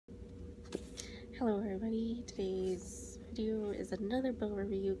Hello everybody, today's video is another book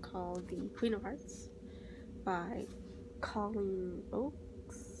review called The Queen of Hearts by Colleen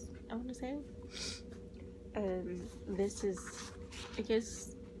Oakes, I want to say. And this is, I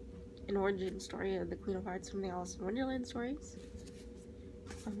guess, an origin story of the Queen of Hearts from the Alice in Wonderland stories.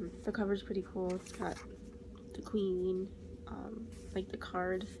 The cover's pretty cool. It's got the queen, like the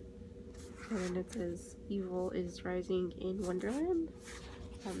card, and it says evil is rising in Wonderland.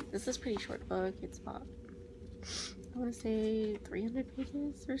 This is a pretty short book. It's about, I want to say 300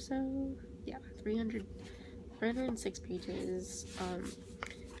 pages or so. Yeah, 306 pages. So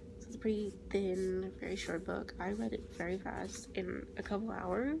it's a pretty thin, very short book. I read it very fast in a couple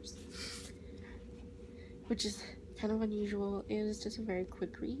hours, which is kind of unusual. It was just a very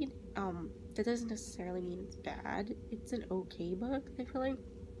quick read. That doesn't necessarily mean it's bad. It's an okay book, I feel like.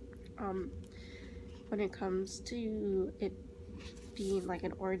 When it comes to it being like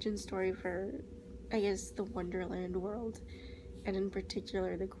an origin story for, I guess, the Wonderland world, and in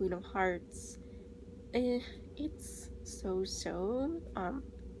particular the Queen of Hearts, it's so.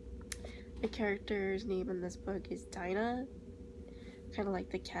 The character's name in this book is Dinah, kind of like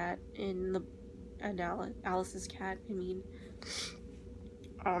the cat in the Alice's cat. I mean,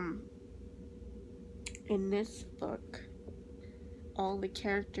 in this book, all the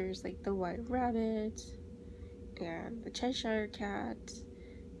characters, like the White Rabbit and the Cheshire Cat,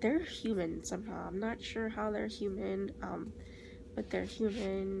 they're human somehow. I'm not sure how they're human, but they're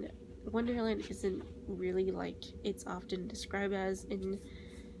human. Wonderland isn't really like it's often described as in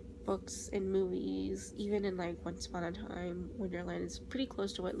books and movies. Even in like Once Upon a Time, Wonderland is pretty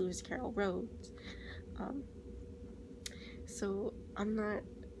close to what Lewis Carroll wrote. So I'm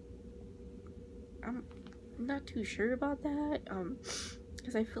not too sure about that,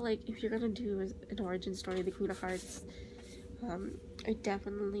 because I feel like if you're gonna do an origin story of the Queen of Hearts, I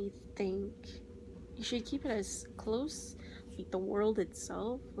definitely think you should keep it as close, like the world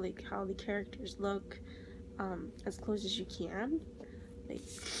itself, like how the characters look, as close as you can.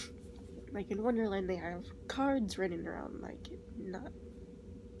 Like in Wonderland, they have cards running around, like not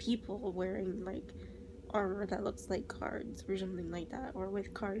people wearing like armor that looks like cards or something like that, or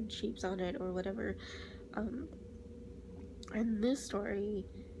with card shapes on it or whatever. In this story,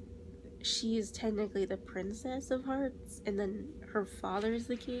 she is technically the Princess of Hearts, and then her father is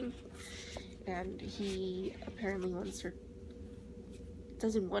the king, and he apparently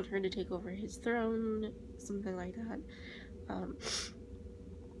doesn't want her to take over his throne, something like that.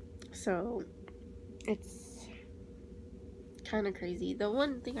 So it's kind of crazy. The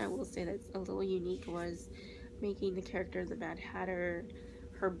one thing I will say that's a little unique was making the character of the Mad Hatter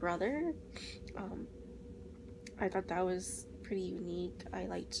her brother. I thought that was pretty unique. I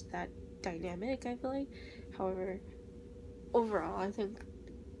liked that dynamic, I feel like. However, overall, I think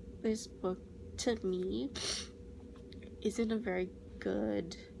this book, to me, isn't a very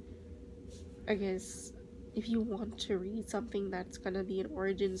good, I guess, if you want to read something that's gonna be an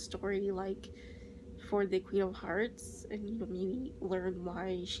origin story, like, for the Queen of Hearts, and, you know, maybe learn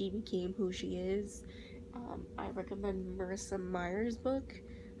why she became who she is, I recommend Marissa Meyer's book,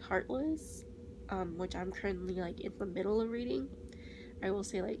 Heartless, which I'm currently, like, in the middle of reading. I will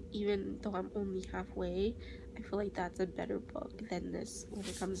say, like, even though I'm only halfway, I feel like that's a better book than this when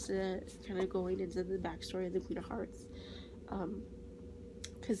it comes to kind of going into the backstory of the Queen of Hearts.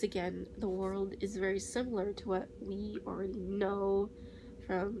 Because, again, the world is very similar to what we already know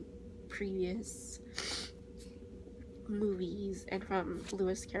from previous movies and from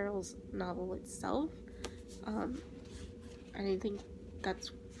Lewis Carroll's novel itself. And I think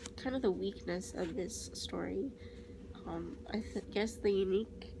that's kind of the weakness of this story. I guess the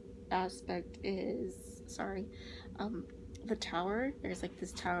unique aspect is, the tower. There's like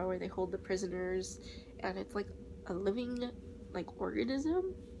this tower where they hold the prisoners, and it's like a living, like,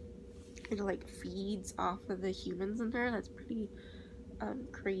 organism, and it like feeds off of the humans in there. That's pretty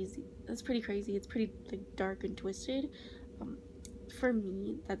crazy. That's pretty crazy. It's pretty like dark and twisted. For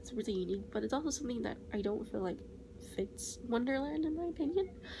me, that's really unique, but it's also something that I don't feel like fits Wonderland, in my opinion.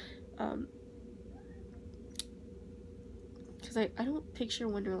 Because I don't picture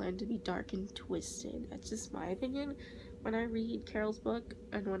Wonderland to be dark and twisted. That's just my opinion. When I read Carol's book,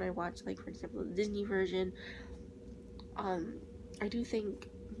 and when I watch, like, for example, the Disney version, I do think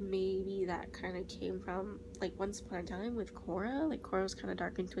maybe that kind of came from, like, Once Upon a Time with Cora. Like, Cora was kind of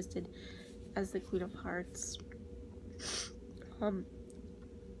dark and twisted as the Queen of Hearts. But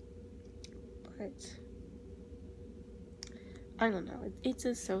I don't know. It's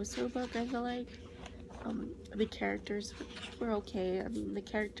a so-so book, I feel like. The characters were okay. I mean, the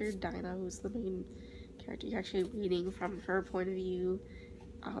character Dinah, who's the main character, you're actually reading from her point of view.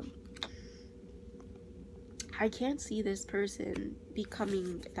 I can't see this person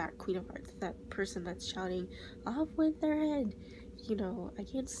becoming that Queen of Hearts, that person that's shouting off with their head. You know, I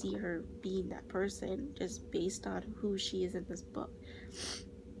can't see her being that person just based on who she is in this book.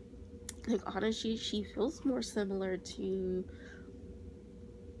 Like, honestly, she feels more similar to,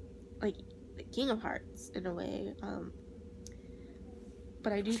 like, the King of Hearts in a way.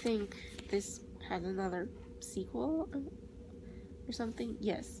 But I do think this has another sequel or something.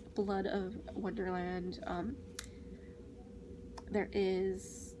 Yes, Blood of Wonderland. There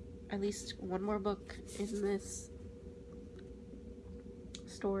is at least one more book in this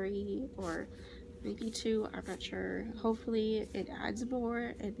story, or maybe two, I'm not sure. Hopefully it adds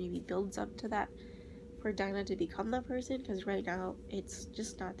more and maybe builds up to that for Dinah to become that person, because right now it's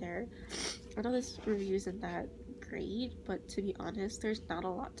just not there. I know this review isn't that great, but to be honest, there's not a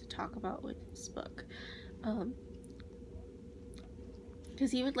lot to talk about with this book.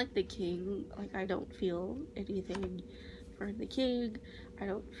 Because even like the king, like, I don't feel anything for the king. I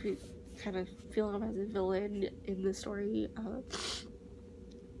don't kind of feel him as a villain in the story.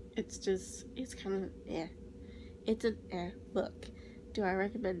 It's kind of it's an book. Do I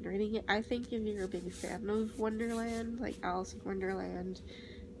recommend reading it? I think if you're a big fan of Wonderland, like Alice in Wonderland,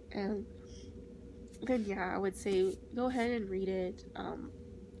 and then yeah, I would say go ahead and read it,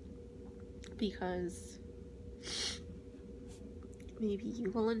 because maybe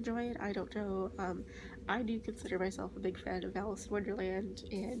you will enjoy it. I don't know. I do consider myself a big fan of Alice in Wonderland,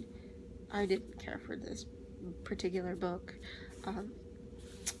 and I didn't care for this particular book.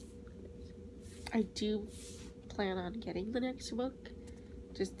 I do plan on getting the next book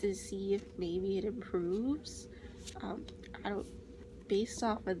just to see if maybe it improves. I don't, based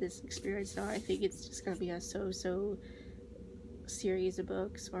off of this experience now, I think it's just gonna be a so-so series of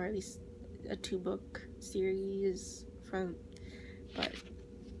books, or at least a 2-book series but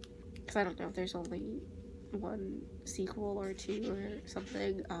because I don't know if there's only one sequel or 2 or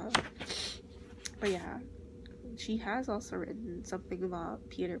something. But yeah, she has also written something about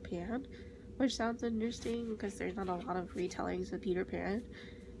Peter Pan, which sounds interesting because there's not a lot of retellings of Peter Pan.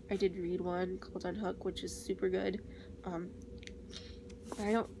 I did read one called Unhook, which is super good.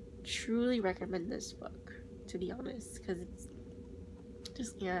 I don't truly recommend this book, to be honest, because it's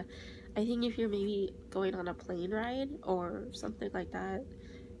just, yeah, I think if you're maybe going on a plane ride or something like that,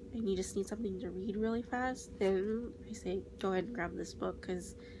 and you just need something to read really fast, then I say go ahead and grab this book,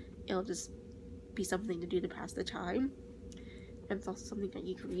 because it'll just be something to do to pass the time. And it's also something that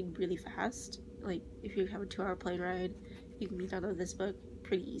you can read really fast. Like, if you have a 2-hour plane ride, you can read out of this book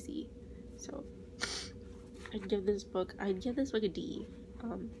pretty easy. So I'd give this book a D.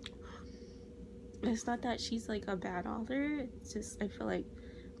 It's not that she's like a bad author, it's just I feel like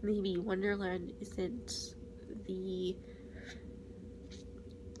maybe Wonderland isn't the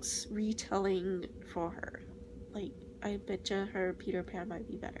retelling for her. Like, I betcha her Peter Pan might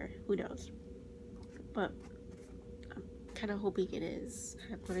be better, who knows, but I'm kind of hoping it is.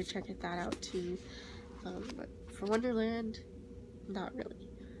 I'm gonna check that out too. But for Wonderland, not really.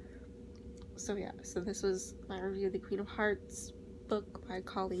 So yeah, so this was my review of the Queen of Hearts book by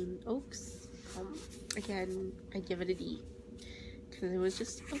Colleen Oakes. Again, I give it a D, because it was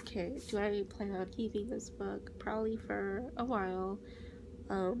just okay. Do I plan on keeping this book? Probably for a while,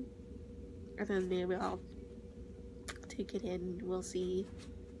 and then maybe I'll take it in, we'll see.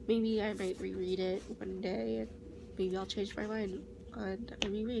 Maybe I might reread it one day, and maybe I'll change my mind and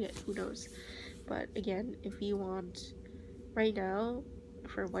reread it, who knows. But again, if you want, right now,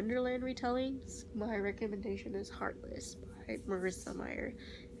 for Wonderland retellings, my recommendation is Heartless by Marissa Meyer,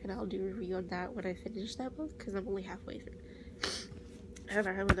 and I'll do a review on that when I finish that book, because I'm only halfway through. And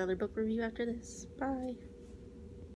I have another book review after this. Bye!